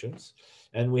recommendations.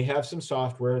 And we have some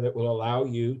software that will allow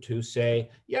you to say,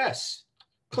 yes,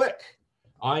 click,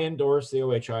 I endorse the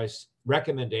OHI's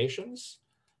recommendations.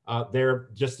 They're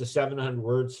just the 700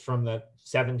 words from the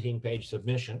 17-page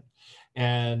submission.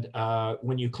 And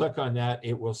when you click on that,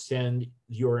 it will send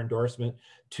your endorsement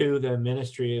to the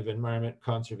Ministry of Environment,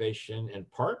 Conservation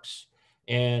and Parks.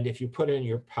 And if you put in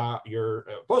your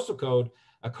postal code,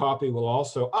 a copy will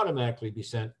also automatically be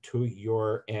sent to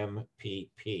your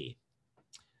MPP.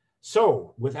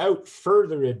 So without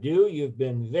further ado, you've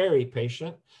been very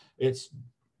patient. It's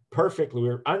perfectly,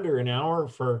 we're under an hour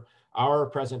for our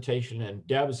presentation and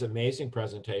Deb's amazing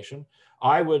presentation.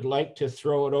 I would like to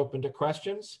throw it open to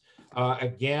questions.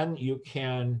 Again, you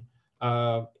can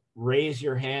raise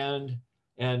your hand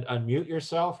and unmute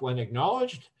yourself when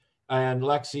acknowledged. And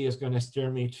Lexi is going to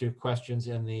steer me to questions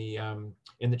in the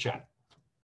chat.